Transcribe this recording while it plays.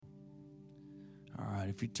All right,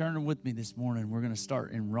 if you turn with me this morning, we're going to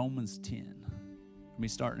start in Romans 10. We're going to be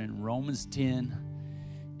starting in Romans 10.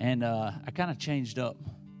 And I kind of changed up.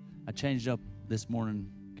 I changed up this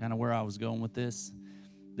morning kind of where I was going with this.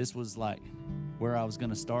 This was like where I was going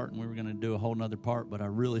to start, and we were going to do a whole nother part, but I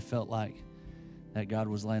really felt like that God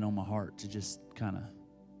was laying on my heart to just kind of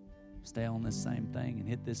stay on this same thing and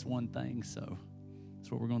hit this one thing. So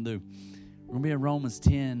that's what we're going to do. We're going to be in Romans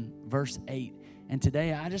 10, verse 8. And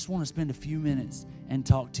today I just want to spend a few minutes and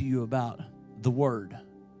talk to you about the Word.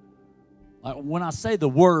 When I say the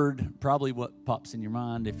Word, probably what pops in your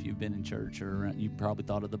mind if you've been in church or you probably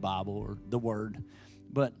thought of the Bible or the Word.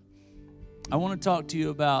 But I want to talk to you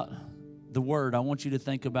about the Word. I want you to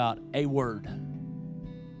think about a word,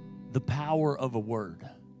 the power of a word,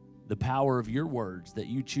 the power of your words that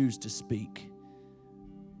you choose to speak,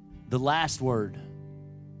 the last word,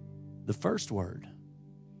 the first word.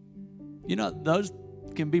 You know, those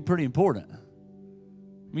can be pretty important.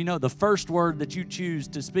 You know, the first word that you choose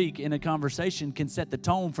to speak in a conversation can set the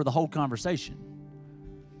tone for the whole conversation.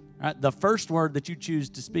 Right? The first word that you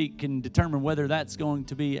choose to speak can determine whether that's going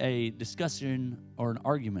to be a discussion or an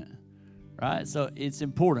argument. Right? So it's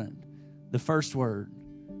important. The first word.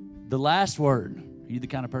 The last word. Are you the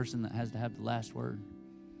kind of person that has to have the last word?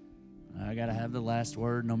 I got to have the last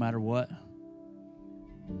word no matter what.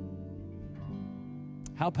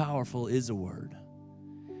 How powerful is a word?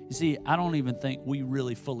 You see, I don't even think we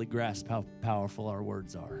really fully grasp how powerful our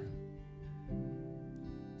words are.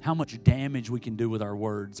 How much damage we can do with our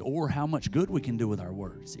words or how much good we can do with our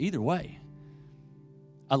words. Either way.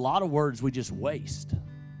 A lot of words we just waste.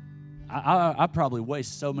 I probably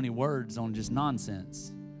waste so many words on just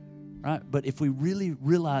nonsense. Right? But if we really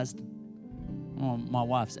realized, well, my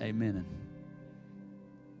wife's amening.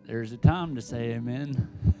 There's a time to say amen.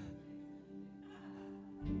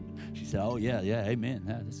 She said, oh, yeah, amen.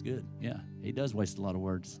 Yeah, that's good. Yeah, he does waste a lot of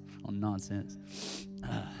words on nonsense.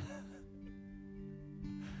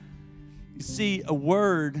 You see, a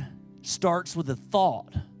word starts with a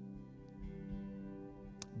thought,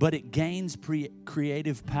 but it gains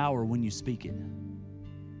creative power when you speak it.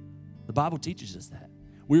 The Bible teaches us that.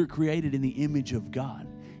 We were created in the image of God.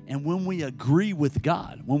 And when we agree with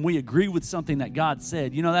God, when we agree with something that God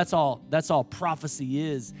said, you know, that's all prophecy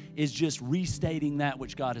is just restating that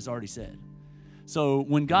which God has already said. So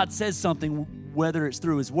when God says something, whether it's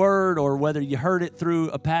through his word or whether you heard it through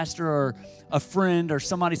a pastor or a friend or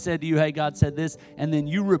somebody said to you, hey, God said this, and then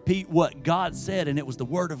you repeat what God said and it was the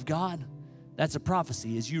word of God, that's a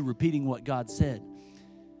prophecy, is you repeating what God said.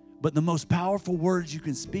 But the most powerful words you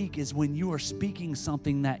can speak is when you are speaking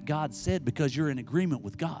something that God said because you're in agreement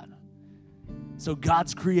with God. So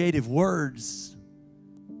God's creative words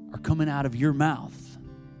are coming out of your mouth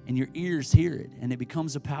and your ears hear it and it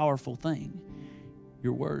becomes a powerful thing.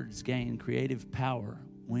 Your words gain creative power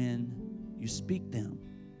when you speak them.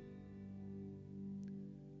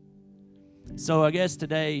 So I guess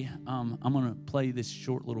today I'm going to play this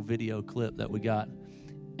short little video clip that we got.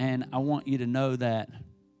 And I want you to know that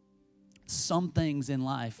some things in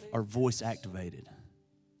life are voice activated.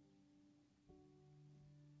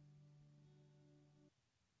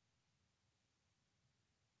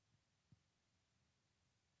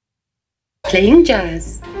 Playing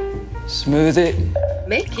jazz. Smoothie.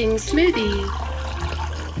 Making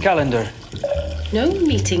smoothie. Calendar. No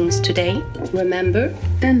meetings today. Remember,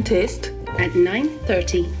 dentist at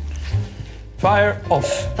 9:30. Fire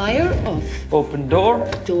off. Fire off. Open door.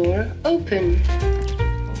 Door open.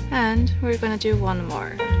 And we're gonna do one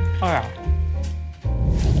more. Oh yeah.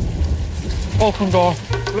 Open door.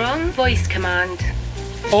 Wrong voice command.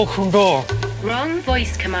 Open door. Wrong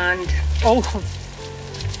voice command. Open.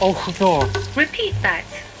 Open door. Repeat that.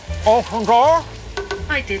 Open door.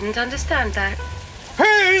 I didn't understand that.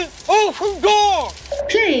 Hey, open door.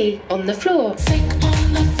 Play on the floor.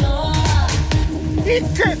 Get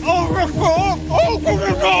on the floor. Open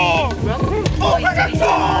the door. Wrong voice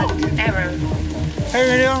command. Error.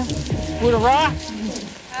 Hey there, with a rock.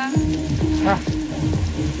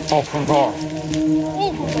 Open door.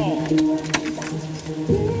 Open door.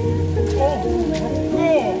 Open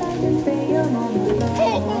door.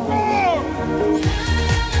 Open door.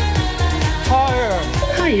 Higher.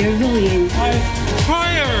 Higher volume. Higher.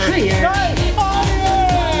 Higher.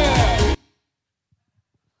 Higher.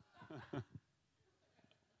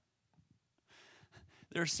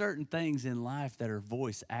 There are certain things in life that are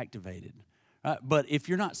voice activated. But if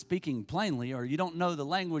you're not speaking plainly or you don't know the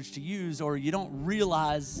language to use or you don't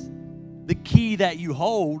realize the key that you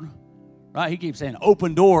hold, right? He keeps saying,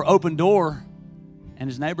 open door, and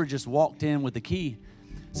his neighbor just walked in with the key.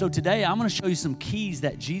 So today I'm going to show you some keys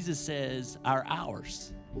that Jesus says are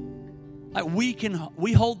ours. Like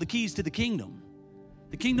we hold the keys to the kingdom.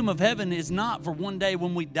 The kingdom of heaven is not for one day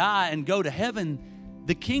when we die and go to heaven.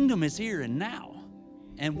 The kingdom is here and now.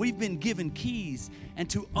 And we've been given keys. And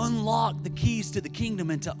to unlock the keys to the kingdom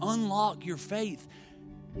and to unlock your faith,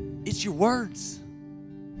 it's your words.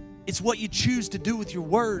 It's what you choose to do with your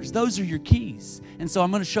words. Those are your keys. And so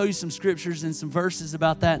I'm going to show you some scriptures and some verses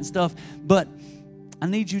about that and stuff. But I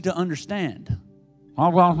need you to understand.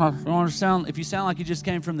 If you sound like you just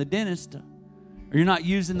came from the dentist or you're not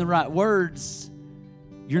using the right words,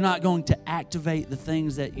 you're not going to activate the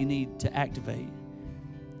things that you need to activate.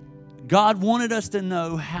 God wanted us to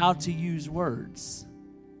know how to use words.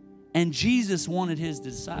 And Jesus wanted his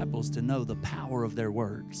disciples to know the power of their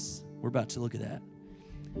words. We're about to look at that.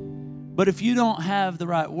 But if you don't have the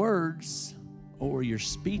right words or your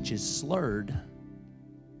speech is slurred,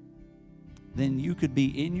 then you could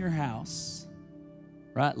be in your house,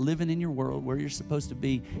 right, living in your world where you're supposed to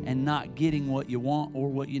be and not getting what you want or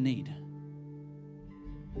what you need.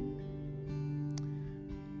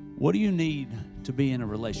 What do you need to be in a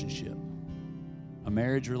relationship? A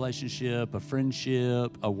marriage relationship, a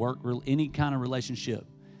friendship, a work, any kind of relationship.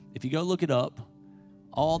 If you go look it up,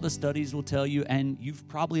 all the studies will tell you, and you've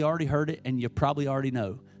probably already heard it, and you probably already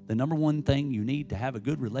know, the number one thing you need to have a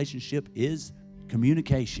good relationship is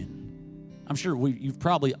communication. I'm sure you've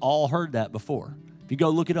probably all heard that before. If you go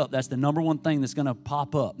look it up, that's the number one thing that's going to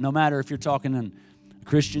pop up, no matter if you're talking in a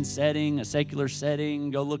Christian setting, a secular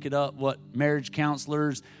setting. Go look it up, what marriage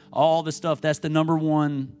counselors, all the stuff, that's the number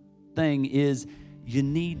one thing is you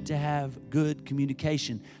need to have good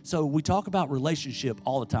communication. So we talk about relationship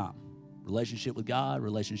all the time. Relationship with God,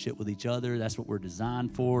 relationship with each other. That's what we're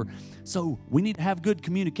designed for. So we need to have good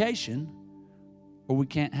communication or we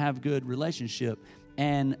can't have good relationship.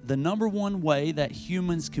 And the number one way that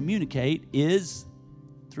humans communicate is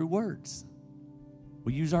through words.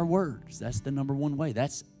 We use our words. That's the number one way.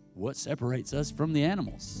 That's what separates us from the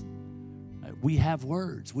animals. We have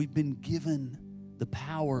words. We've been given the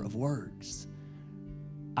power of words.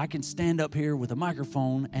 I can stand up here with a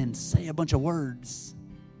microphone and say a bunch of words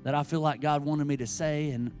that I feel like God wanted me to say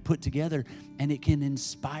and put together, and it can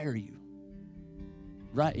inspire you,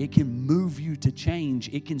 right? It can move you to change.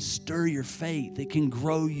 It can stir your faith. It can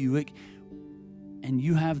grow you. And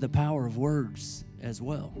you have the power of words as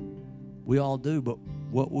well. We all do, but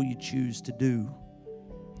what will you choose to do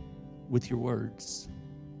with your words?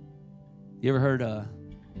 You ever heard a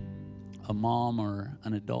mom or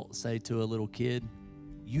an adult say to a little kid,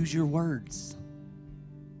 use your words?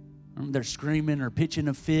 They're screaming or pitching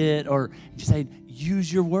a fit or just saying,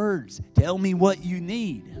 use your words. Tell me what you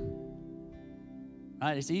need.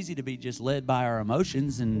 Right? It's easy to be just led by our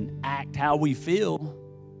emotions and act how we feel.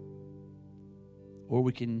 Or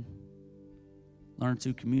we can learn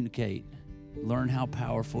to communicate. Learn how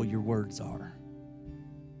powerful your words are.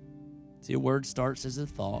 See, a word starts as a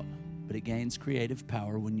thought, but it gains creative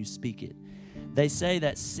power when you speak it. They say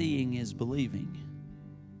that seeing is believing.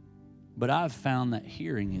 But I've found that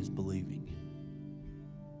hearing is believing.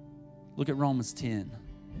 Look at Romans 10.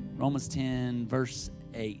 Romans 10, verse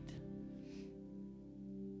 8.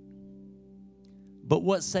 But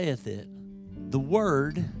what saith it? The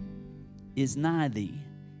word is nigh thee,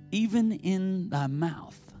 even in thy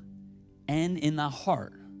mouth and in thy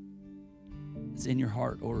heart. It's in your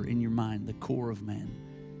heart or in your mind, the core of man.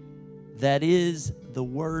 That is the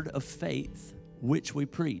word of faith which we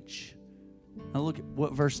preach. Now look at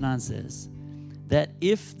what verse 9 says. That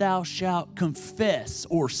if thou shalt confess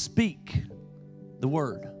or speak the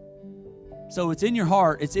word. So it's in your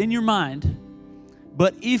heart, it's in your mind.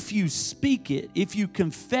 But if you speak it, if you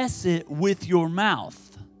confess it with your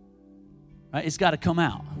mouth, right, it's got to come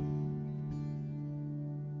out.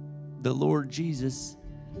 The Lord Jesus,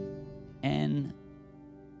 and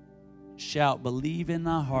shalt believe in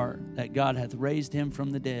thy heart that God hath raised him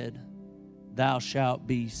from the dead, thou shalt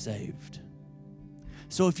be saved.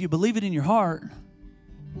 So if you believe it in your heart,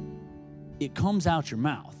 it comes out your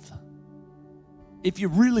mouth. If you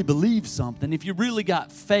really believe something, if you really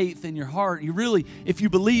got faith in your heart, if you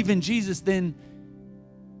believe in Jesus, then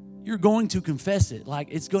you're going to confess it. Like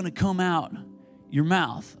it's going to come out your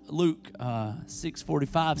mouth. Luke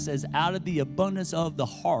 6:45 says, out of the abundance of the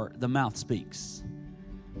heart, the mouth speaks.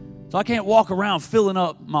 So I can't walk around filling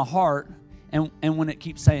up my heart. And when it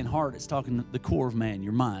keeps saying heart, it's talking the core of man,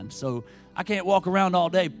 your mind. So I can't walk around all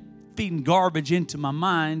day feeding garbage into my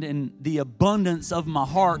mind, and the abundance of my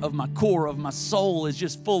heart, of my core, of my soul is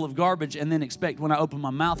just full of garbage, and then expect when I open my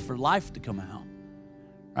mouth for life to come out.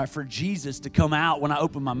 Right? For Jesus to come out when I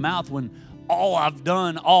open my mouth, when all I've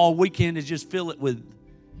done all weekend is just fill it with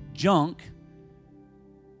junk.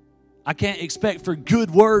 I can't expect for good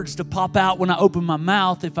words to pop out when I open my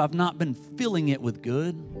mouth if I've not been filling it with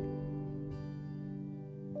good.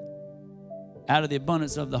 Out of the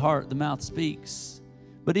abundance of the heart, the mouth speaks.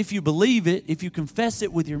 But if you believe it, if you confess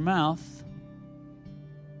it with your mouth,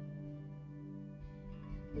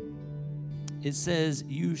 it says,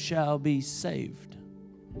 you shall be saved.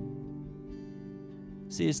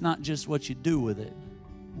 See, it's not just what you do with it.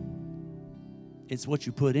 It's what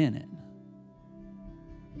you put in it.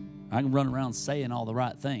 I can run around saying all the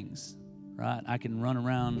right things, right? I can run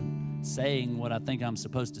around saying what I think I'm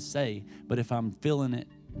supposed to say, but if I'm filling it,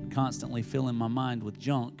 constantly filling my mind with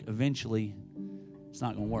junk, eventually it's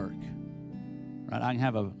not going to work, right? I can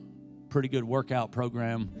have a pretty good workout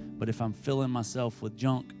program, but if I'm filling myself with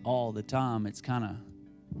junk all the time, it's kind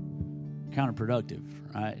of counterproductive,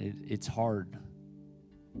 right? It's hard.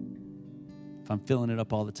 If I'm filling it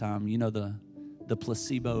up all the time, you know the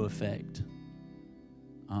placebo effect.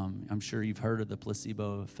 I'm sure you've heard of the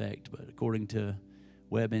placebo effect, but according to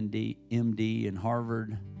WebMD and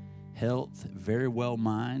Harvard Health, Verywell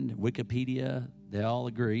Mind, Wikipedia, they all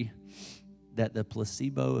agree that the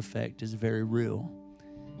placebo effect is very real.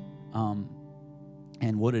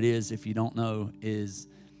 And what it is, if you don't know, is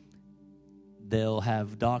they'll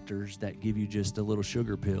have doctors that give you just a little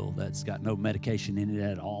sugar pill that's got no medication in it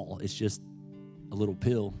at all. It's just a little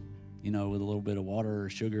pill, with a little bit of water or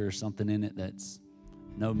sugar or something in it that's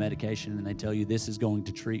no medication, and they tell you this is going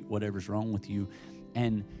to treat whatever's wrong with you,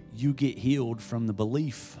 and you get healed from the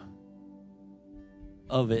belief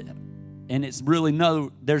of it. And it's really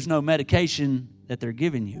there's no medication that they're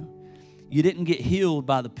giving you. You didn't get healed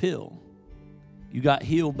by the pill. You got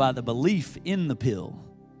healed by the belief in the pill.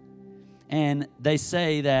 And they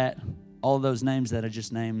say that all those names that I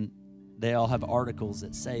just named, they all have articles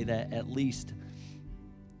that say that at least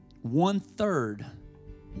 1/3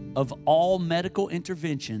 of all medical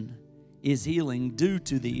intervention is healing due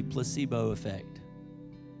to the placebo effect.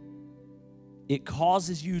 It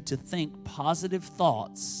causes you to think positive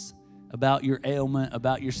thoughts about your ailment,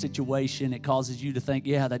 about your situation. It causes you to think,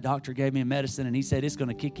 yeah, that doctor gave me a medicine and he said it's going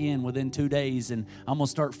to kick in within 2 days and I'm going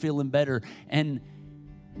to start feeling better. And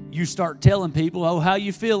you start telling people, oh, how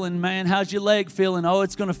you feeling, man? How's your leg feeling? Oh,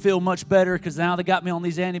 it's going to feel much better because now they got me on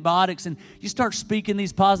these antibiotics. And you start speaking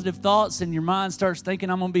these positive thoughts and your mind starts thinking,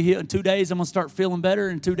 I'm going to be healed in 2 days. I'm going to start feeling better.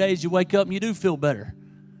 In 2 days, you wake up and you do feel better,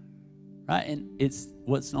 right? And it's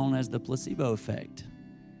what's known as the placebo effect.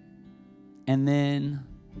 And then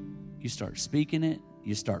you start speaking it.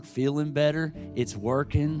 You start feeling better. It's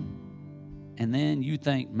working. And then you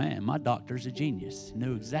think, man, my doctor's a genius. He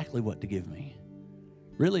knew exactly what to give me.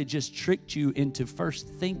 Really just tricked you into first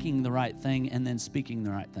thinking the right thing and then speaking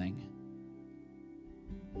the right thing.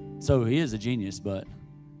 So he is a genius, but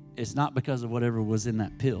it's not because of whatever was in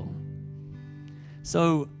that pill.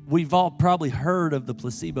 So we've all probably heard of the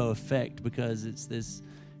placebo effect because it's this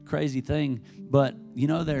crazy thing, but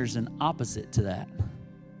there's an opposite to that.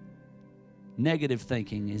 Negative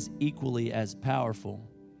thinking is equally as powerful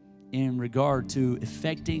in regard to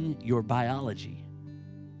affecting your biology.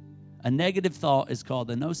 A negative thought is called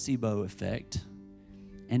the nocebo effect,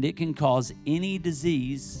 and it can cause any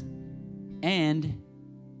disease, and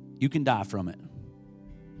you can die from it.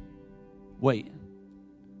 Wait,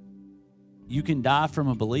 you can die from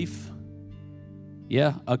a belief?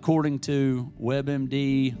 Yeah, according to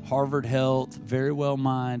WebMD, Harvard Health, Verywell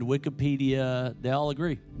Mind, Wikipedia, they all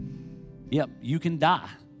agree. Yep, you can die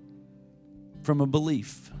from a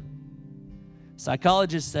belief.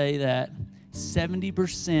 Psychologists say that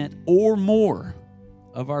 70% or more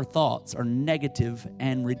of our thoughts are negative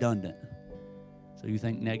and redundant. So you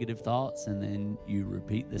think negative thoughts and then you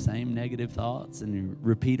repeat the same negative thoughts and you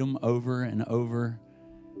repeat them over and over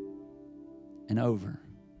and over.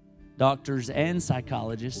 Doctors and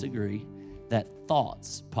psychologists agree that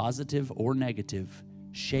thoughts, positive or negative,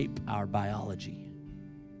 shape our biology.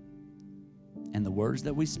 And the words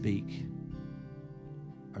that we speak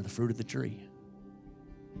are the fruit of the tree.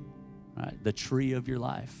 Right? The tree of your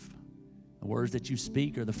life. The words that you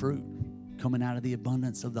speak are the fruit coming out of the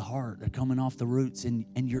abundance of the heart. They're coming off the roots, and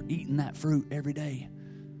you're eating that fruit every day.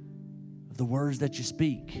 The words that you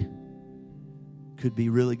speak could be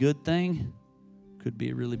a really good thing, could be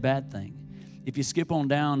a really bad thing. If you skip on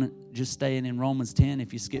down, just staying in Romans 10,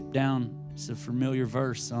 if you skip down, it's a familiar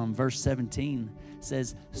verse. Verse 17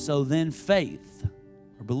 says, so then faith,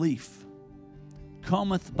 or belief,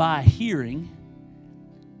 cometh by hearing,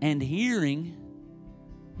 and hearing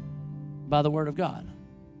by the word of God.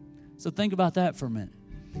 So think about that for a minute.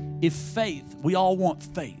 If faith, we all want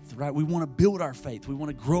faith, right? We want to build our faith. We want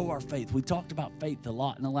to grow our faith. We talked about faith a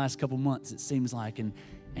lot in the last couple months, it seems like. And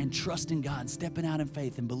and trusting God, stepping out in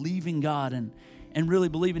faith and believing God and really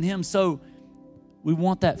believing Him. So we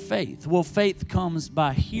want that faith. Well, faith comes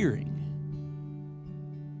by hearing.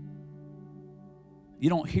 You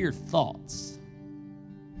don't hear thoughts.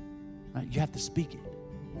 Right? You have to speak it.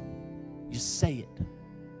 You say it.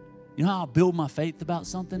 You know how I build my faith about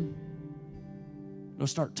something? Go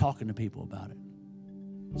start talking to people about it.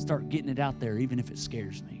 Start getting it out there, even if it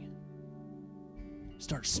scares me.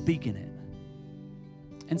 Start speaking it.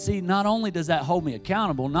 And see, not only does that hold me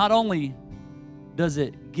accountable, not only does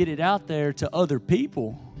it get it out there to other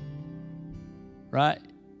people, right?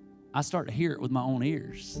 I start to hear it with my own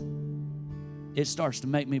ears. It starts to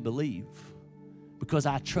make me believe because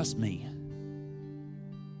I trust me.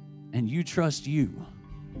 And you trust you,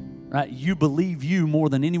 right? You believe you more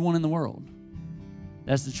than anyone in the world.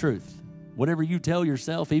 That's the truth. Whatever you tell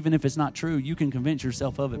yourself, even if it's not true, you can convince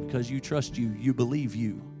yourself of it because you trust you. You believe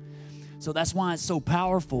you. So that's why it's so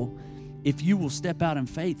powerful. If you will step out in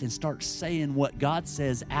faith and start saying what God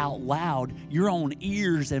says out loud, your own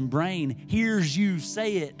ears and brain hears you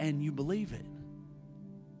say it and you believe it.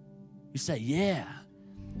 You say, yeah.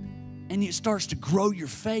 And it starts to grow your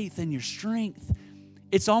faith and your strength.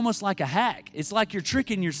 It's almost like a hack. It's like you're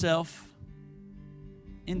tricking yourself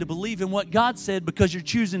into believing what God said because you're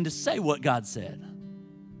choosing to say what God said.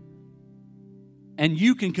 And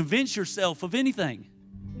you can convince yourself of anything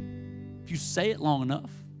if you say it long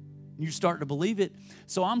enough. You start to believe it.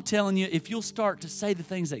 So I'm telling you, if you'll start to say the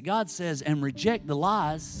things that God says and reject the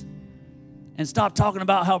lies and stop talking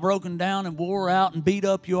about how broken down and wore out and beat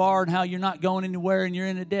up you are and how you're not going anywhere and you're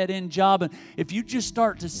in a dead-end job, and if you just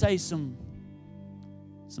start to say some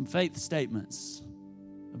faith statements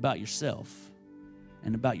about yourself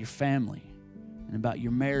and about your family and about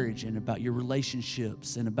your marriage and about your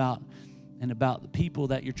relationships and about the people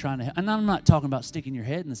that you're trying to help. And I'm not talking about sticking your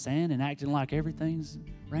head in the sand and acting like everything's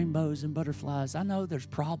rainbows and butterflies. I know there's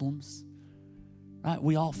problems, right?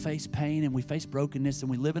 We all face pain and we face brokenness and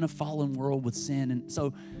we live in a fallen world with sin. And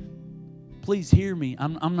so please hear me.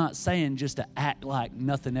 I'm not saying just to act like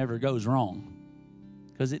nothing ever goes wrong,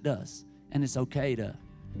 because it does. And it's okay to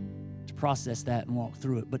process that and walk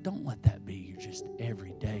through it. But don't let that be your just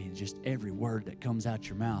every day, just every word that comes out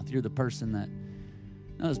your mouth. You're the person that,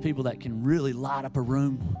 those people that can really light up a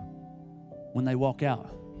room when they walk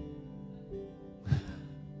out.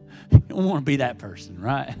 You don't want to be that person,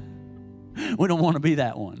 right? We don't want to be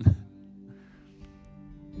that one.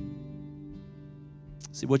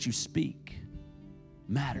 See, what you speak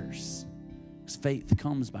matters. Because faith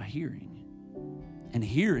comes by hearing. And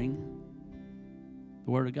hearing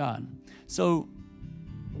the Word of God. So,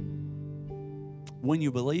 when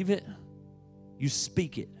you believe it, you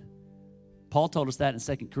speak it. Paul told us that in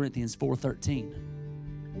 2 Corinthians 4:13.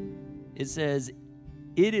 It says,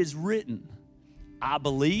 it is written, I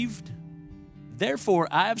believed, therefore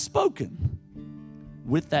I have spoken.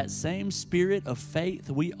 With that same spirit of faith,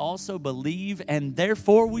 we also believe, and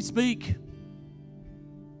therefore we speak.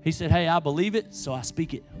 He said, hey, I believe it, so I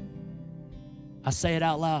speak it. I say it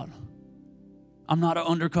out loud. I'm not an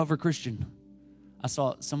undercover Christian. I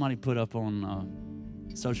saw somebody put up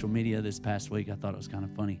on social media this past week. I thought it was kind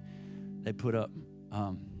of funny. They put up,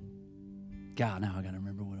 now I got to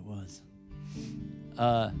remember what it was.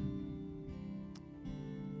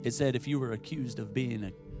 It said, if you were accused of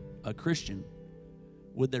being a Christian,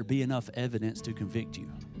 would there be enough evidence to convict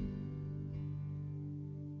you?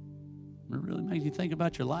 It really makes you think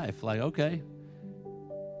about your life. Like, okay,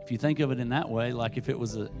 if you think of it in that way, like if it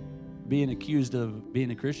was being accused of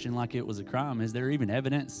being a Christian like it was a crime, is there even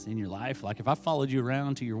evidence in your life? Like if I followed you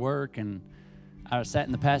around to your work and I sat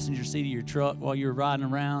in the passenger seat of your truck while you were riding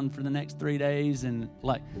around for the next 3 days, and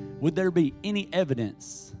like, would there be any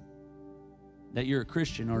evidence that you're a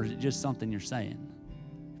Christian, or is it just something you're saying?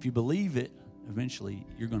 If you believe it, eventually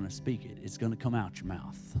you're going to speak it. It's going to come out your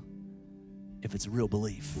mouth. If it's a real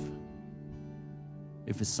belief,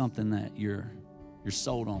 if it's something that you're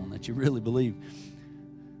sold on, that you really believe.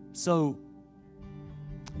 So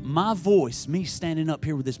my voice, me standing up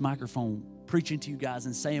here with this microphone, preaching to you guys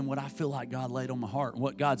and saying what I feel like God laid on my heart,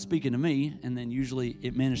 what God's speaking to me, and then usually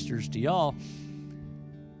it ministers to y'all.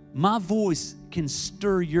 My voice can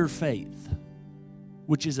stir your faith,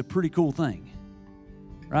 which is a pretty cool thing,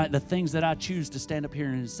 right? The things that I choose to stand up here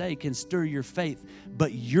and say can stir your faith,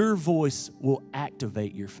 but your voice will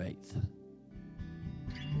activate your faith.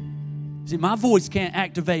 See, my voice can't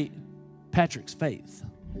activate Patrick's faith.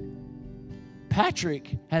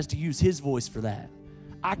 Patrick has to use his voice for that.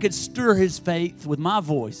 I could stir his faith with my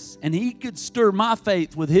voice, and he could stir my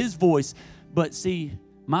faith with his voice. But see,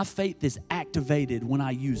 my faith is activated when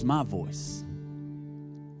I use my voice.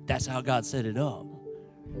 That's how God set it up.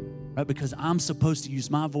 right? Because I'm supposed to use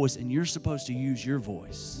my voice and you're supposed to use your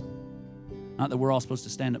voice. Not that we're all supposed to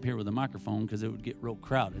stand up here with a microphone, because it would get real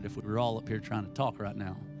crowded if we were all up here trying to talk right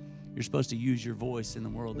now. You're supposed to use your voice in the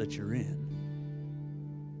world that you're in.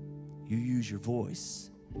 You use your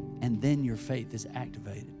voice, and then your faith is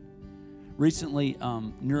activated. Recently,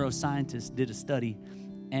 neuroscientists did a study,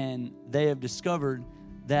 and they have discovered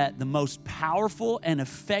that the most powerful and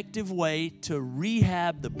effective way to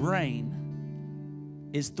rehab the brain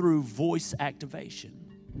is through voice activation.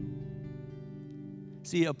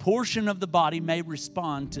 See, a portion of the body may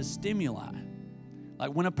respond to stimuli.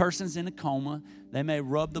 Like when a person's in a coma, they may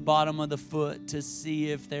rub the bottom of the foot to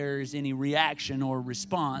see if there's any reaction or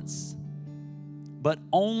response. But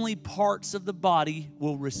only parts of the body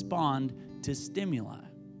will respond to stimuli.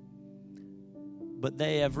 But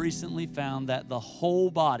they have recently found that the whole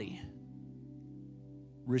body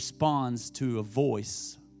responds to a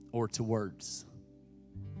voice or to words.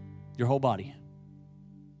 Your whole body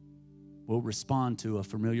will respond to a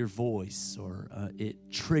familiar voice, or it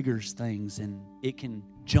triggers things, and it can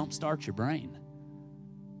jumpstart your brain,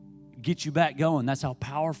 get you back going. That's how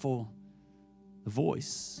powerful the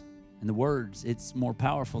voice and the words, it's more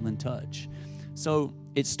powerful than touch. So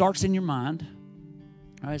it starts in your mind.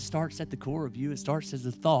 Right? It starts at the core of you. It starts as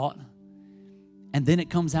a thought, and then it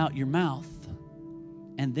comes out your mouth,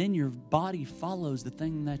 and then your body follows the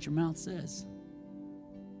thing that your mouth says.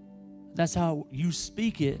 That's how you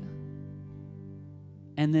speak it,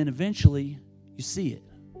 and then eventually you see it.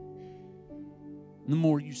 The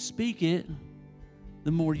more you speak it,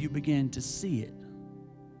 the more you begin to see it.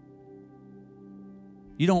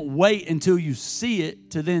 You don't wait until you see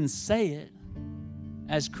it to then say it.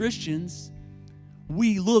 As Christians,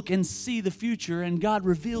 we look and see the future, and God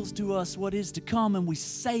reveals to us what is to come, and we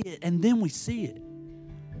say it, and then we see it.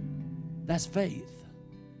 That's faith.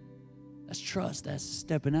 That's trust. That's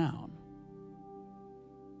stepping out.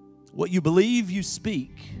 What you believe, you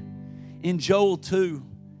speak. In Joel 2,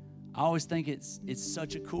 I always think it's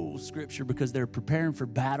such a cool scripture, because they're preparing for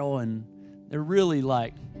battle, and they're really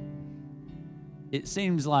like, it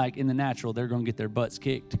seems like in the natural they're going to get their butts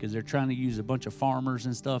kicked, because they're trying to use a bunch of farmers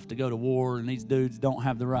and stuff to go to war, and these dudes don't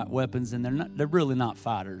have the right weapons, and they're really not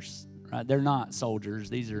fighters, right? They're not soldiers.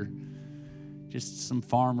 These are just some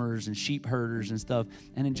farmers and sheep herders and stuff.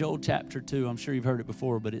 And in Joel chapter 2, I'm sure you've heard it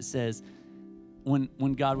before, but it says,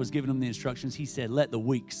 when God was giving them the instructions, he said, let the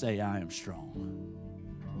weak say, I am strong.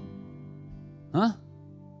 Huh?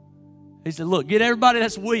 He said, look, get everybody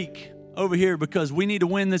that's weak over here, because we need to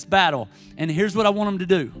win this battle. And here's what I want them to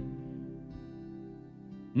do.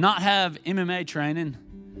 Not have MMA training,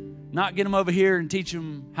 not get them over here and teach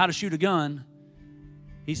them how to shoot a gun.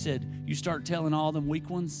 He said, you start telling all them weak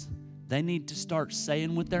ones, they need to start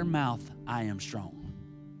saying with their mouth, I am strong.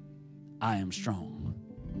 I am strong.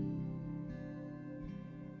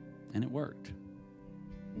 And it worked.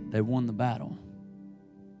 They won the battle.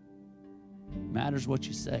 Matters what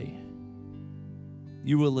you say.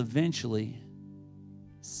 You will eventually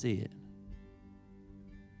see it.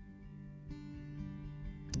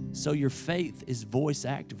 So your faith is voice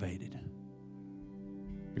activated.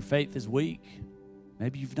 Your faith is weak.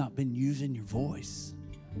 Maybe you've not been using your voice.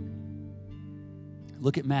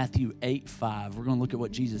 Look at Matthew 8:5. We're going to look at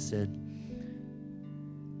what Jesus said.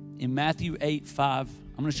 In Matthew 8:5, I'm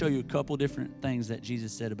going to show you a couple different things that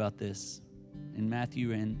Jesus said about this in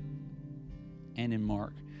Matthew and in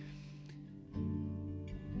Mark.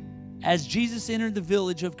 As Jesus entered the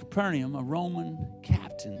village of Capernaum, a Roman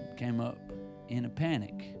captain came up in a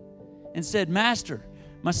panic and said, Master,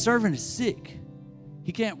 my servant is sick.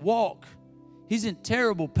 He can't walk. He's in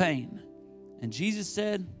terrible pain. And Jesus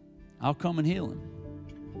said, I'll come and heal him.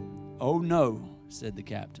 Oh no, said the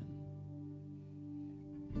captain.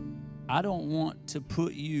 I don't want to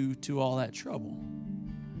put you to all that trouble.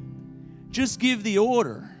 Just give the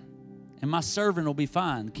order, and my servant will be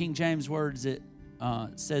fine. The King James words it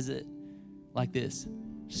says it like this: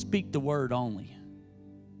 speak the word only.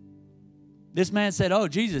 This man said, oh,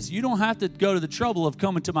 Jesus, you don't have to go to the trouble of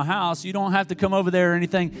coming to my house. You don't have to come over there or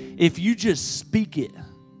anything. If you just speak it,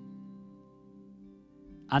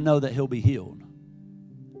 I know that he'll be healed.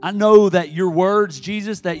 I know that your words,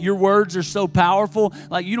 Jesus, that your words are so powerful.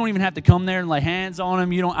 Like, you don't even have to come there and lay hands on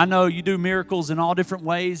him. I know you do miracles in all different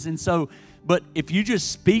ways. And so, but if you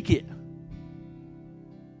just speak it,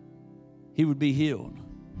 he would be healed.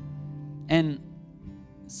 And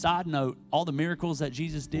side note, all the miracles that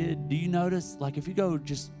Jesus did, do you notice? Like, if you go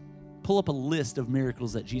just pull up a list of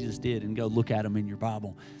miracles that Jesus did and go look at them in your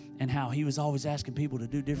Bible, and how he was always asking people to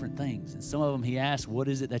do different things. And some of them he asked, what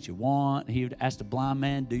is it that you want? He would ask the blind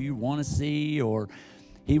man, do you want to see? Or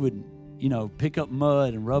he would pick up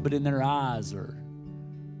mud and rub it in their eyes, or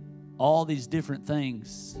all these different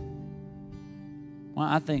things. Well,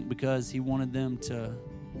 I think because he wanted them to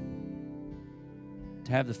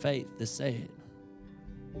have the faith to say it.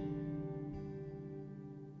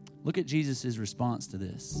 Look at Jesus' response to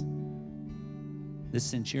this. This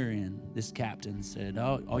centurion, this captain said,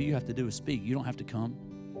 all you have to do is speak. You don't have to come.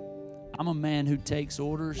 I'm a man who takes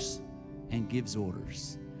orders and gives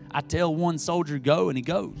orders. I tell one soldier, go, and he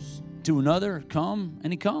goes. To another, come,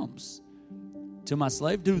 and he comes. To my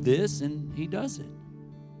slave, do this, and he does it.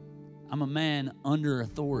 I'm a man under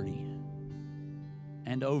authority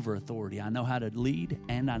and over authority. I know how to lead,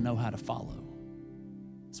 and I know how to follow.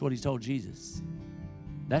 That's what he told Jesus.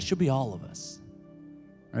 That should be all of us.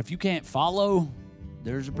 Or if you can't follow,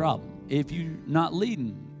 there's a problem. If you're not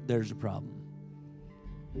leading, there's a problem.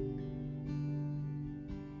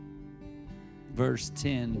 Verse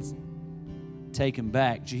 10, taken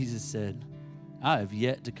back, Jesus said, I have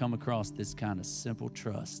yet to come across this kind of simple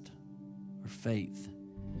trust or faith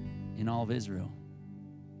in all of Israel.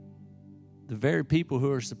 The very people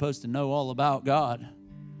who are supposed to know all about God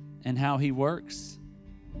and how he works,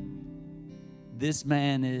 this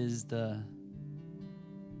man is the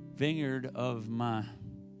vineyard of my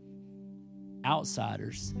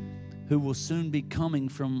outsiders who will soon be coming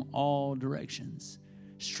from all directions,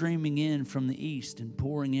 streaming in from the east and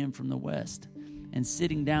pouring in from the west, and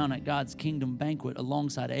sitting down at God's kingdom banquet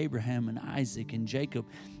alongside Abraham and Isaac and Jacob.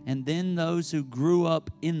 And then those who grew up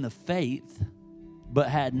in the faith but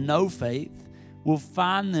had no faith will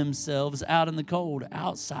find themselves out in the cold,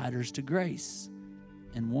 outsiders to grace,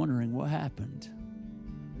 and wondering what happened.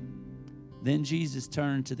 Then Jesus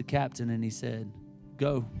turned to the captain and he said,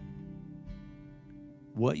 go.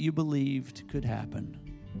 What you believed could happen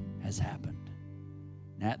has happened.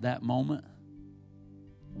 And at that moment,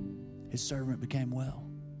 his servant became well.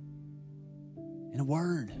 In a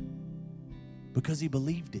word, because he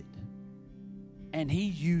believed it. And he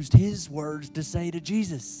used his words to say to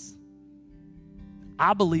Jesus,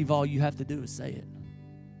 I believe all you have to do is say it.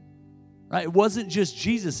 Right? It wasn't just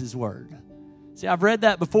Jesus' word. See, I've read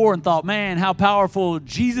that before and thought, man, how powerful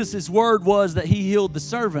Jesus' word was that he healed the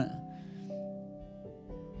servant.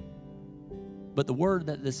 But the word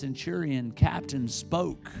that the centurion captain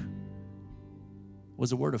spoke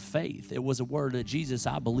was a word of faith. It was a word that, Jesus,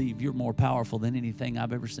 I believe you're more powerful than anything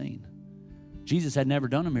I've ever seen. Jesus had never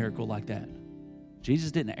done a miracle like that.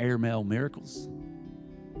 Jesus didn't airmail miracles.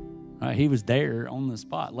 Right, he was there on the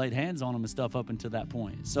spot, laid hands on him and stuff up until that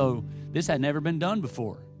point. So this had never been done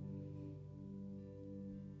before.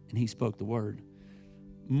 And he spoke the word.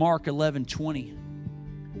 Mark 11:20.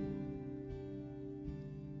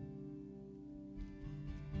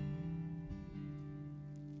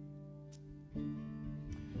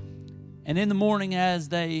 And in the morning as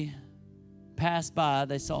they passed by,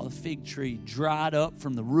 they saw the fig tree dried up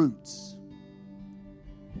from the roots.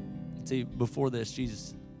 See, before this,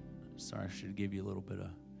 I should give you a little bit of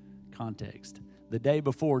context. The day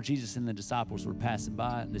before, Jesus and the disciples were passing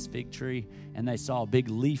by this fig tree, and they saw a big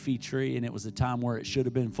leafy tree, and it was a time where it should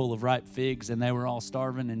have been full of ripe figs, and they were all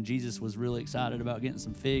starving, and Jesus was really excited about getting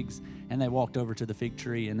some figs, and they walked over to the fig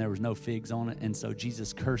tree, and there was no figs on it, and so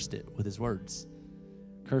Jesus cursed it with his words.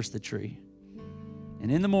 Cursed the tree.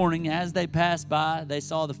 And in the morning, as they passed by, they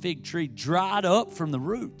saw the fig tree dried up from the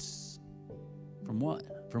roots. From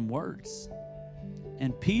what? From words.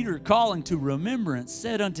 And Peter, calling to remembrance,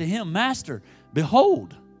 said unto him, Master,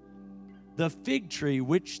 behold, the fig tree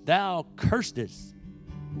which thou cursedest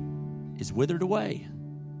is withered away.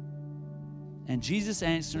 And Jesus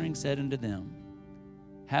answering said unto them,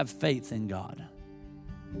 have faith in God.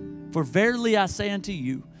 For verily I say unto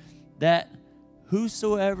you, that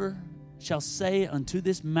whosoever shall say unto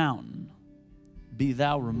this mountain, be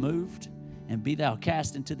thou removed, and be thou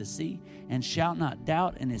cast into the sea, and shall not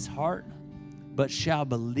doubt in his heart, but shall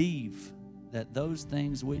believe that those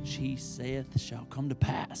things which he saith shall come to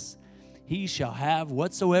pass, he shall have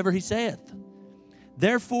whatsoever he saith.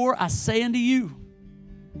 Therefore I say unto you,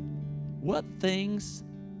 what things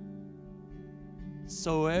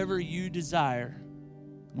soever you desire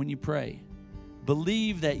when you pray,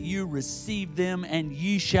 believe that you receive them, and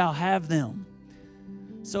ye shall have them.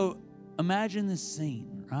 So imagine this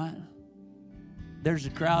scene, right? There's a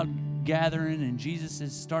crowd gathering, and Jesus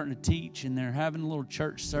is starting to teach, and they're having a little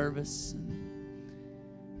church service.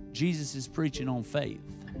 And Jesus is preaching on faith,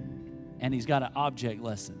 and he's got an object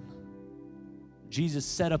lesson. Jesus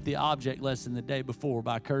set up the object lesson the day before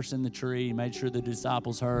by cursing the tree, made sure the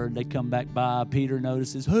disciples heard. They come back by. Peter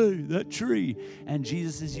notices, hey, that tree. And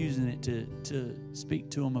Jesus is using it to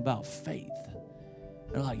speak to them about faith.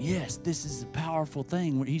 They're like, yes, this is a powerful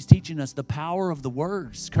thing. He's teaching us the power of the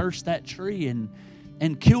words. Cursed that tree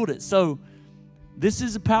and killed it. So this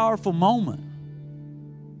is a powerful moment.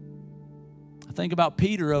 I think about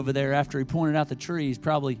Peter over there after he pointed out the tree. He's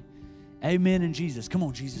probably, amen in Jesus. Come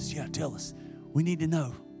on, Jesus. Yeah, tell us. We need to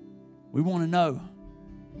know. We want to know.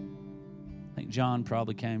 I think John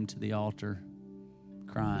probably came to the altar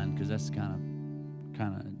crying because that's the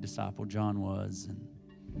kind of disciple John was. And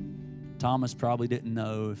Thomas probably didn't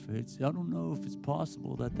know I don't know if it's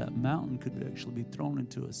possible that mountain could actually be thrown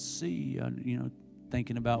into a sea.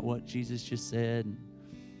 Thinking about what Jesus just said. And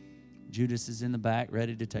Judas is in the back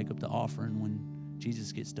ready to take up the offering when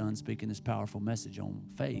Jesus gets done speaking this powerful message on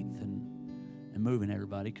faith and moving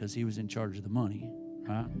everybody because he was in charge of the money,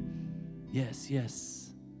 right?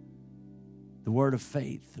 Yes. The word of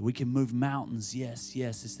faith. We can move mountains. Yes.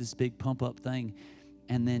 It's this big pump up thing.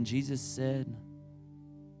 And then Jesus said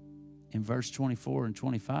in verse 24 and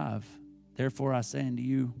 25, therefore I say unto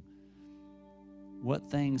you,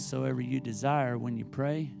 what things soever you desire when you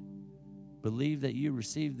pray, believe that you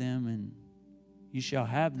receive them and you shall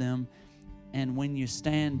have them. And when you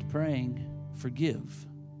stand praying, forgive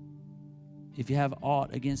if you have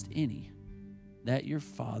aught against any, that your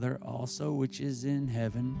Father also which is in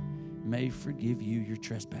heaven may forgive you your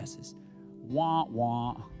trespasses. Wah,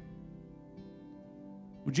 wah.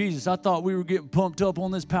 Well, Jesus, I thought we were getting pumped up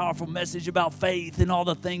on this powerful message about faith and all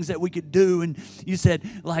the things that we could do. And you said,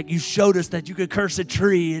 you showed us that you could curse a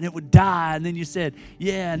tree and it would die. And then you said,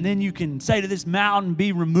 yeah, and then you can say to this mountain,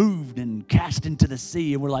 be removed and cast into the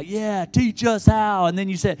sea. And we're like, yeah, teach us how. And then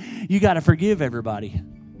you said, you got to forgive everybody.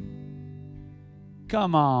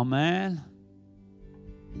 Come on, man.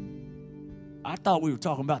 I thought we were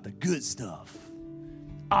talking about the good stuff.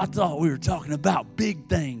 I thought we were talking about big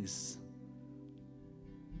things.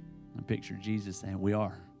 I picture Jesus saying, we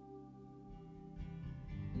are.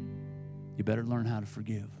 You better learn how to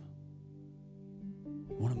forgive.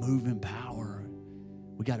 You want to move in power.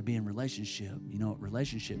 We got to be in relationship. You know what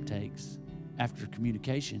relationship takes? After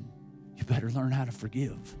communication, you better learn how to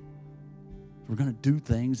forgive. We're going to do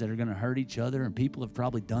things that are going to hurt each other, and people have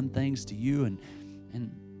probably done things to you, and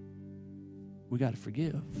we got to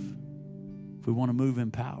forgive if we want to move in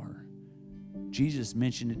power. Jesus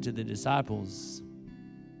mentioned it to the disciples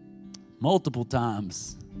multiple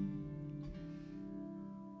times.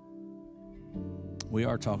 We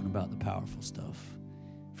are talking about the powerful stuff.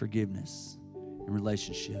 Forgiveness and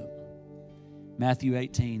relationship. Matthew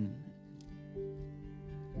 18.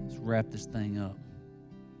 Let's wrap this thing up.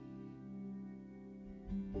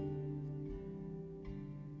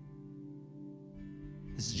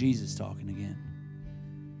 This is Jesus talking again.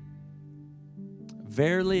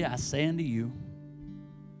 Verily I say unto you,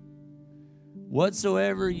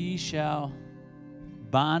 whatsoever ye shall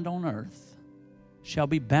bind on earth shall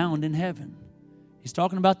be bound in heaven. He's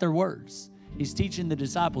talking about their words. He's teaching the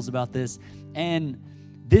disciples about this. And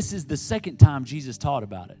this is the second time Jesus taught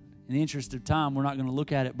about it. In the interest of time, we're not going to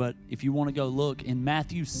look at it, but if you want to go look, in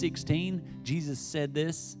Matthew 16, Jesus said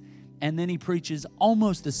this, and then he preaches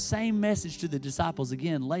almost the same message to the disciples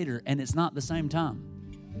again later, and it's not the same time.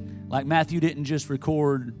 Like Matthew didn't just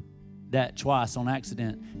record that twice on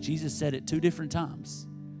accident. Jesus said it 2 different times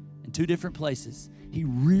in 2 different places. He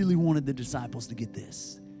really wanted the disciples to get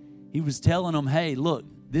this. He was telling them, hey, look,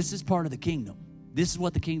 this is part of the kingdom. This is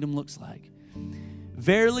what the kingdom looks like.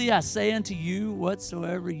 Verily I say unto you,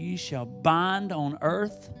 whatsoever ye shall bind on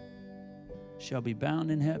earth shall be bound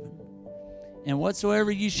in heaven. And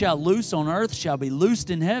whatsoever ye shall loose on earth shall be loosed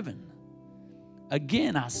in heaven.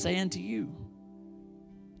 Again I say unto you,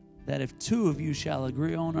 that if 2 of you shall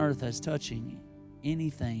agree on earth as touching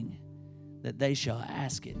anything that they shall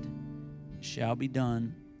ask it, shall be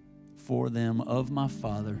done for them of my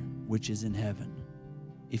Father which is in heaven.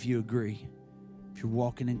 If you agree, if you're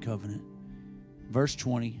walking in covenant. Verse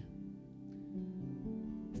 20,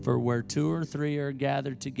 for where 2 or 3 are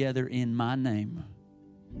gathered together in my name,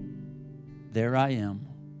 there I am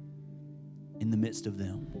in the midst of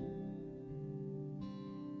them.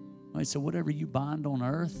 Right, so whatever you bind on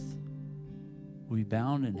earth will be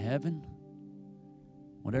bound in heaven.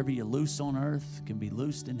 Whatever you loose on earth can be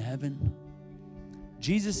loosed in heaven.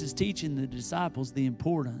 Jesus is teaching the disciples the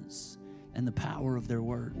importance and the power of their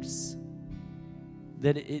words.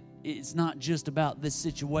 That it's not just about this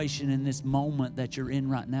situation and this moment that you're in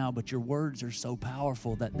right now, but your words are so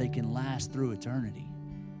powerful that they can last through eternity.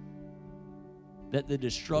 That the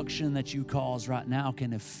destruction that you cause right now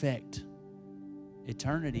can affect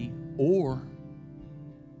eternity, or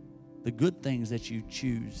the good things that you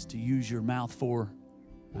choose to use your mouth for,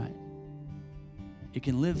 right? It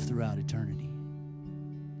can live throughout eternity.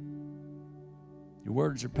 Your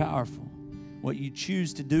words are powerful. What you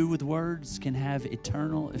choose to do with words can have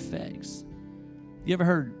eternal effects. You ever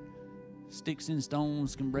heard, sticks and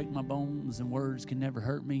stones can break my bones and words can never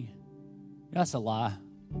hurt me? That's a lie.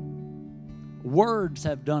 Words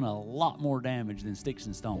have done a lot more damage than sticks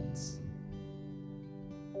and stones.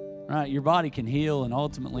 Right? Your body can heal, and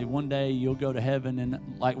ultimately one day you'll go to heaven,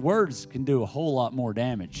 and like words can do a whole lot more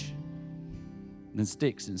damage than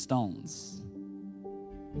sticks and stones.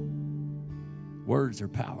 Words are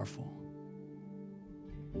powerful.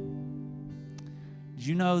 Did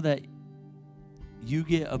you know that you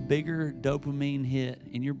get a bigger dopamine hit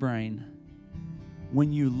in your brain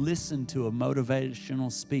when you listen to a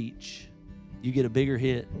motivational speech? You get a bigger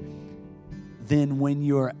hit than when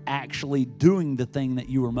you're actually doing the thing that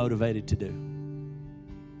you were motivated to do.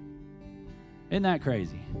 Isn't that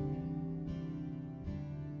crazy?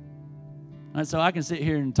 And so I can sit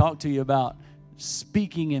here and talk to you about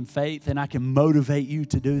speaking in faith, and I can motivate you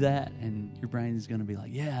to do that, and your brain is going to be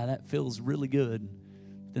like, yeah, that feels really good.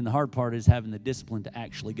 Then the hard part is having the discipline to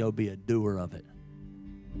actually go be a doer of it,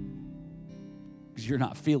 because you're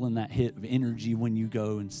not feeling that hit of energy when you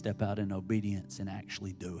go and step out in obedience and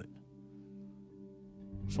actually do it.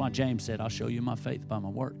 That's why James said, I'll show you my faith by my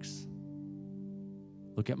works.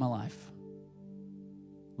 Look at my life.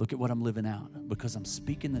 Look at what I'm living out, because I'm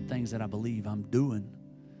speaking the things that I believe. I'm doing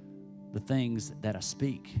the things that I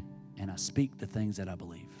speak, and I speak the things that I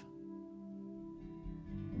believe.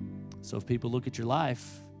 So if people look at your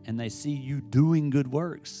life and they see you doing good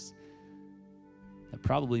works, that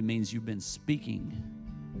probably means you've been speaking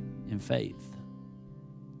in faith.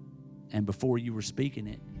 And before you were speaking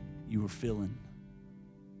it, you were filling.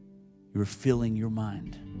 You were filling your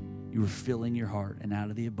mind. You were filling your heart, and out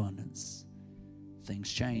of the abundance,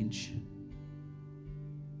 things change.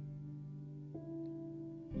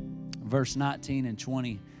 Verse 19 and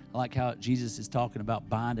 20, I like how Jesus is talking about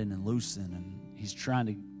binding and loosing, and he's trying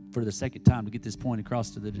to, for the second time, to get this point across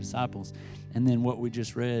to the disciples. And then what we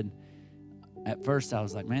just read, at first I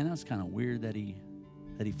was like, man, that was kind of weird that he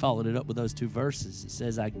followed it up with those two verses. It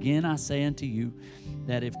says, again I say unto you,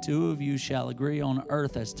 that if two of you shall agree on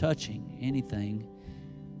earth as touching anything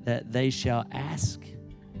that they shall ask,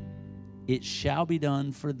 it shall be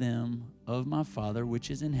done for them of my Father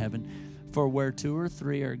which is in heaven. For where two or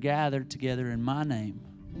three are gathered together in my name,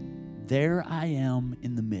 there I am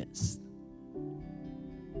in the midst.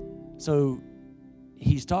 So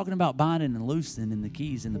he's talking about binding and loosing and the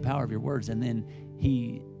keys and the power of your words. And then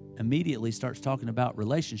he immediately starts talking about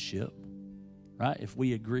relationship, right? If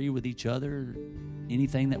we agree with each other,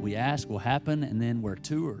 anything that we ask will happen. And then where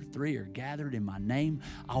two or three are gathered in my name,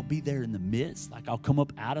 I'll be there in the midst. Like I'll come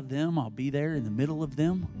up out of them. I'll be there in the middle of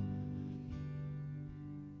them.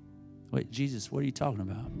 Wait, Jesus, what are you talking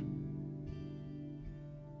about?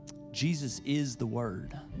 Jesus is the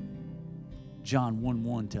Word. John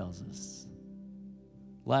 1:1 tells us.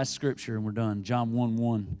 Last scripture, and we're done. John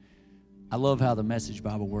 1:1. I love how the Message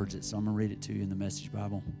Bible words it, so I'm going to read it to you in the Message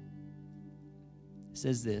Bible. It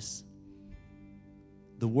says this: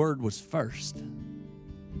 the Word was first.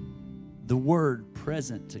 The Word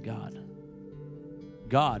present to God.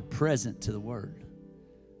 God present to the Word.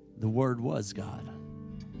 The Word was God.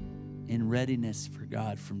 In readiness for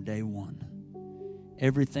God from day one.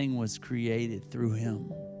 Everything was created through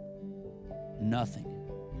Him. Nothing.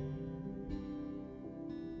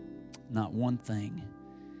 Not one thing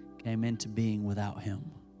came into being without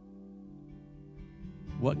Him.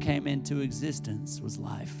 What came into existence was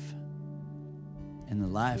life. And the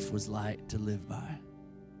life was light to live by.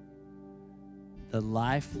 The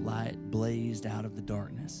life light blazed out of the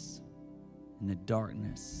darkness. And the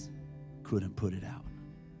darkness couldn't put it out.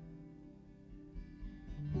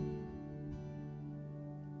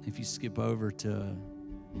 If you skip over to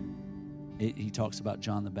it, he talks about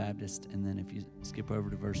John the Baptist, and then if you skip over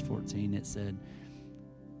to verse 14, it said,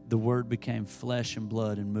 the Word became flesh and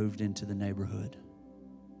blood and moved into the neighborhood.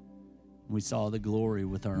 We saw the glory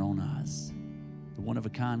with our own eyes, the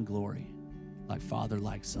one-of-a-kind glory, like Father,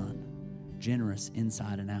 like Son, generous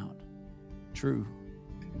inside and out, true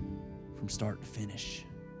from start to finish.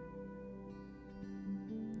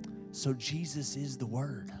 So Jesus is the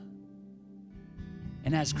Word.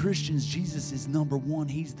 And as Christians, Jesus is number one.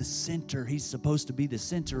 He's the center. He's supposed to be the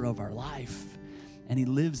center of our life. And He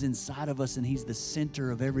lives inside of us, and He's the center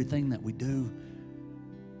of everything that we do.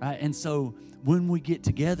 Right? And so when we get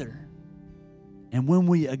together and when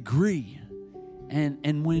we agree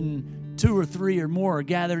and when two or three or more are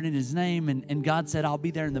gathered in His name and God said, I'll be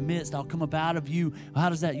there in the midst, I'll come up out of you. How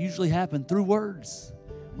does that usually happen? Through words.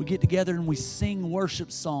 We get together and we sing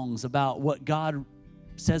worship songs about what God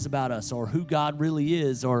says about us or who God really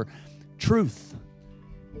is, or truth.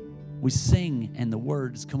 We sing and the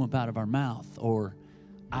words come up out of our mouth, or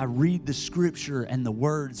I read the scripture and the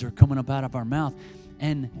words are coming up out of our mouth,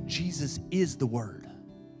 and Jesus is the word.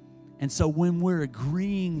 And so when we're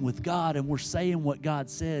agreeing with God and we're saying what God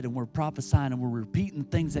said and we're prophesying and we're repeating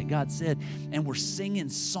things that God said and we're singing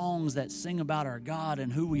songs that sing about our God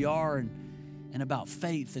and who we are and about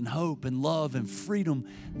faith and hope and love and freedom,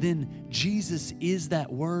 then Jesus is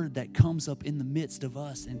that word that comes up in the midst of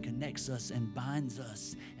us and connects us and binds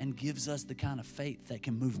us and gives us the kind of faith that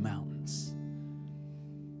can move mountains,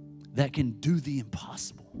 that can do the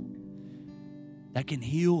impossible, that can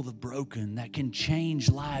heal the broken, that can change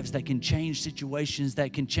lives, that can change situations,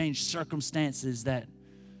 that can change circumstances, that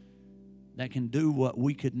can do what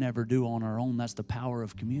we could never do on our own. That's the power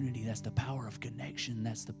of community. That's the power of connection.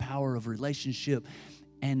 That's the power of relationship.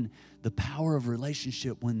 And the power of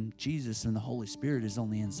relationship when Jesus and the Holy Spirit is on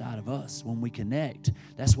the inside of us, when we connect,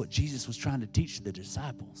 that's what Jesus was trying to teach the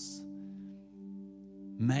disciples.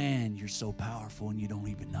 Man, you're so powerful and you don't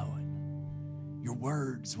even know it. Your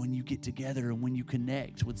words, when you get together and when you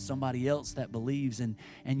connect with somebody else that believes and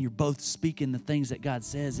you're both speaking the things that God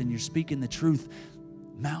says and you're speaking the truth,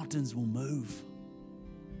 mountains will move.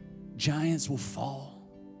 Giants will fall.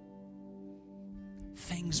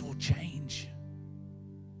 Things will change.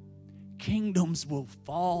 Kingdoms will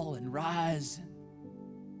fall and rise.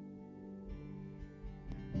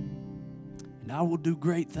 And I will do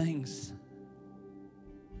great things.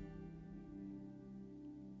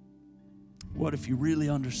 What if you really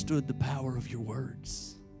understood the power of your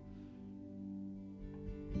words?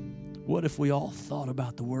 What if we all thought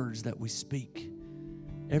about the words that we speak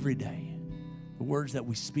every day? The words that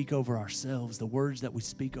we speak over ourselves, the words that we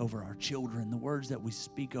speak over our children, the words that we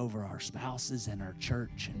speak over our spouses and our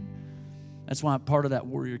church. And that's why part of that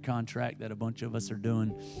warrior contract that a bunch of us are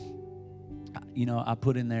doing, I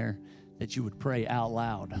put in there that you would pray out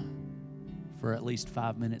loud for at least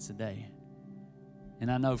 5 minutes a day.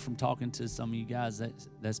 And I know from talking to some of you guys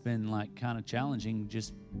that's been like kind of challenging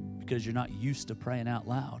just because you're not used to praying out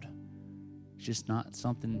loud. It's just not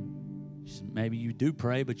something, maybe you do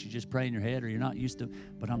pray, but you just pray in your head or you're not used to.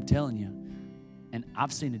 But I'm telling you, and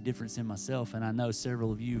I've seen a difference in myself, and I know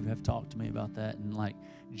several of you have talked to me about that, and like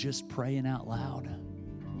just praying out loud,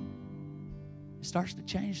 it starts to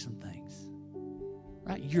change some things,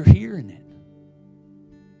 right? You're hearing it.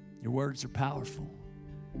 Your words are powerful.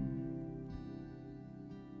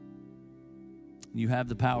 You have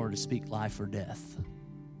the power to speak life or death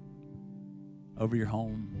over your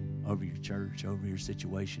home, over your church, over your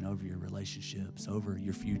situation, over your relationships, over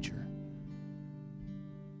your future.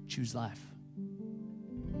 Choose life.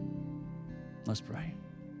 Let's pray.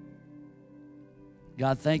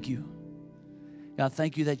 God, thank you. God,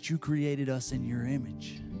 thank you that you created us in your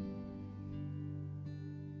image.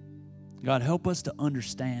 God, help us to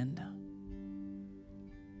understand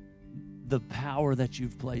the power that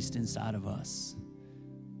you've placed inside of us.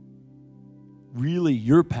 Really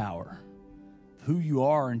your power, who you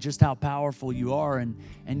are and just how powerful you are, and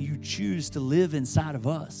you choose to live inside of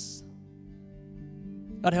us.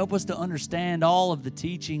 God, help us to understand all of the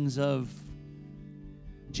teachings of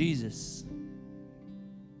Jesus.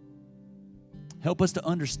 Help us to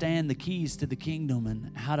understand the keys to the kingdom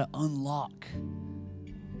and how to unlock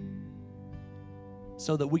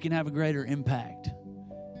so that we can have a greater impact.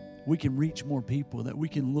 We can reach more people, that we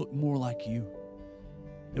can look more like you,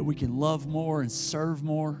 that we can love more and serve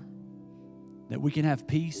more, that we can have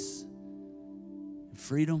peace and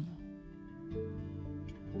freedom,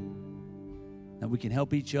 that we can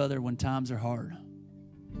help each other when times are hard.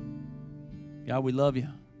 God, we love you.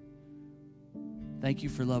 Thank you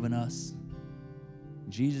for loving us.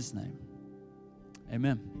 In Jesus' name,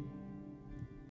 amen.